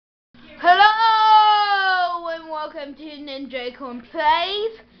welcome to Ninjacorn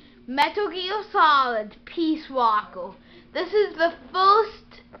Plays Metal Gear Solid Peace Walker. This is the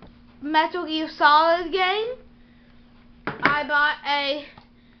first Metal Gear Solid game. I bought a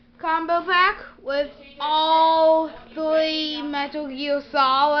combo pack with all 3 Metal Gear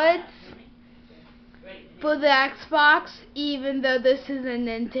Solids for the Xbox, even though this is a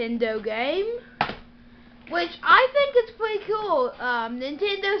Nintendo game, which I think is pretty cool.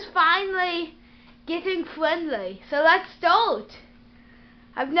 Nintendo's finally getting friendly, so let's start.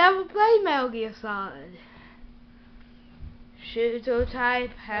 I've never played Metal Gear Solid. Shooter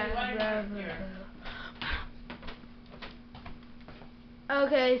type,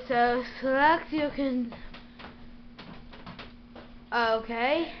 Okay, so select your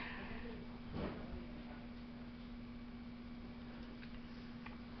okay.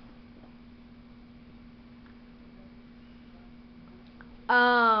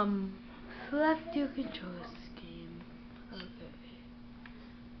 Select your control scheme. Okay.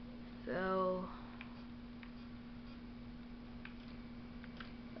 So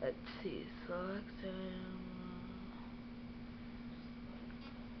let's see. Select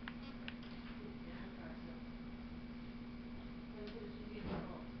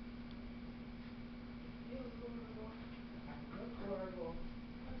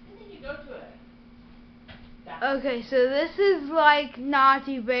Okay, so this is like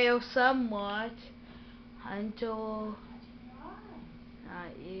Naughty Vale somewhat. Until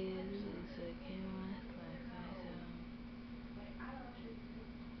not used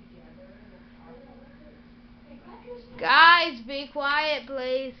Guys, be quiet,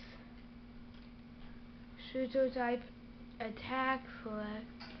 please. Shooter type, attack, select.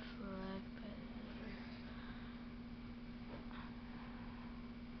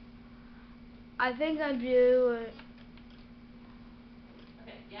 I think I'm doing.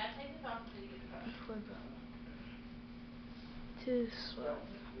 Okay, yeah, take this off until you get the card. 2 slot,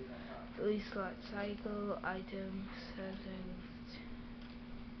 3 slot cycle, item settings,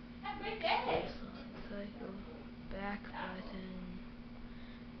 Right 3 there. slot cycle, back button,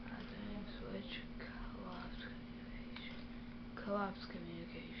 item switch, collapse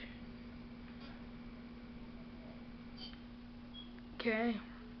communication. Okay.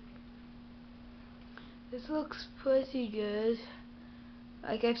 This looks pretty good.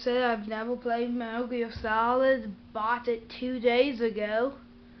 Like I said, I've never played Metal Gear Solid. Bought it 2 days ago.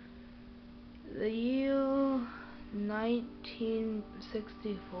 The year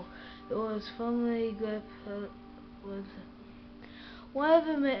 1964. It was formerly good with one of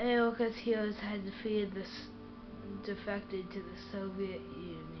America's heroes had defected to the Soviet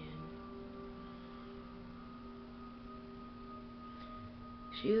Union.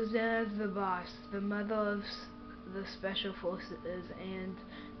 She was known as the boss, the mother of the special forces, and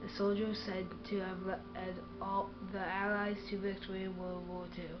the soldiers said to have led all the Allies to victory in World War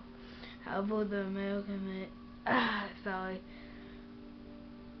II. However, the American sorry.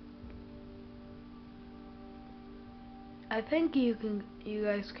 I think you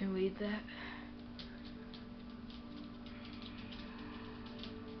guys can read that.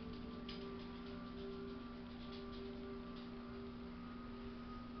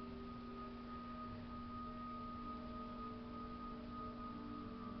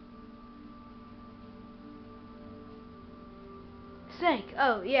 Snake.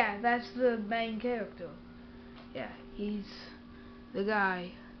 Oh, yeah, that's the main character. Yeah, he's the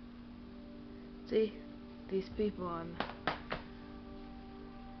guy. See? These people on.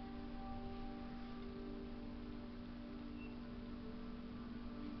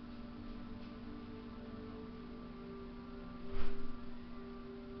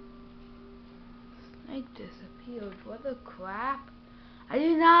 Snake disappeared. What the crap? I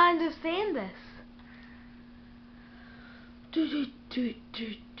do not understand this.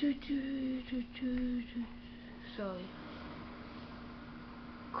 Sorry.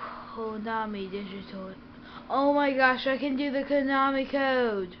 Konami Digital. Oh my gosh, I can do the Konami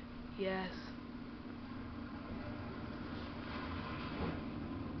code. Yes.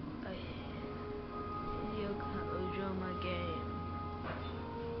 You can join my game.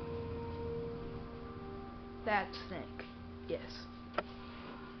 That's Snake. Yes.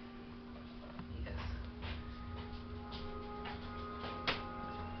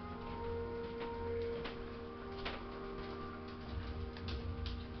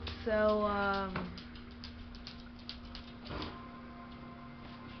 So,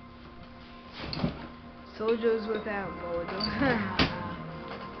 Soldiers Without Borders.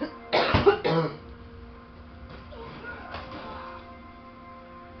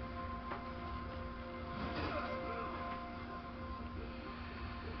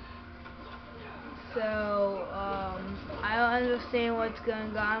 So, understand what's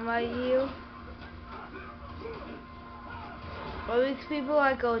going on right here. Are these people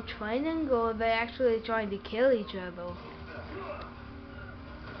like all training, or are they actually trying to kill each other?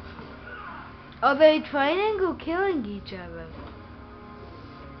 Are they training or killing each other?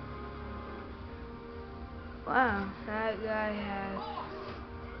 Wow, that guy has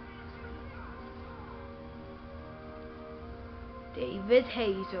David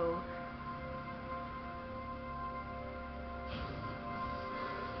Hazel.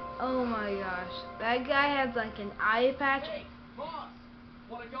 Oh my gosh, that guy has like an eye patch. Hey, boss,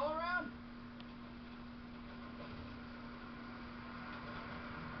 wanna go around?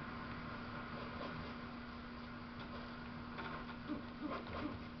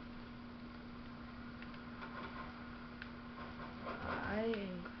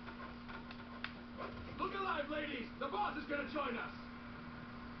 Look alive, ladies! The boss is gonna join us!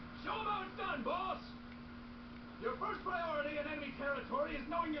 Show him how it's done, boss! Your first priority in enemy territory is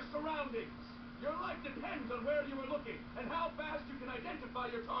knowing your surroundings. Your life depends on where you are looking and how fast you can identify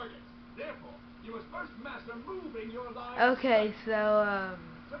your target. Therefore, you must first master moving your line of Okay, sight. so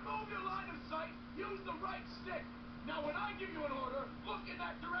To move your line of sight, use the right stick. Now when I give you an order, look in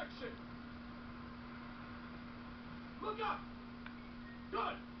that direction. Look up.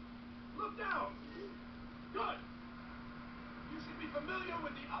 Good. Look down. Good. You should be familiar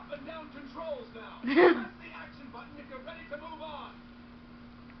with the up and down controls now. Press the action button if you're ready to move on.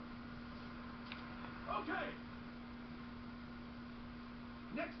 Okay.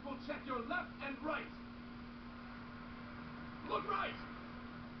 Next we'll check your left and right. Look right.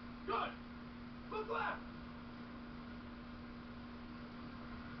 Good. Look left.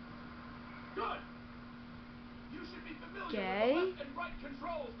 Good. You should be familiar with the left and right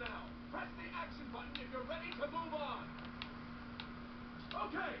controls now. Press the action button if you're ready to move on.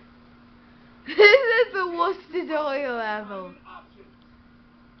 Okay. this is the worst tutorial ever. Options.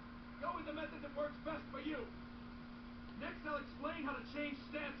 Go with the method that works best for you. Next, I'll explain how to change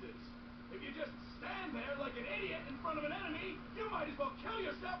stances. If you just stand there like an idiot in front of an enemy, you might as well kill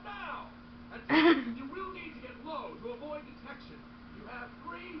yourself now. At times, you will need to get low to avoid detection. You have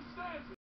 3 stances.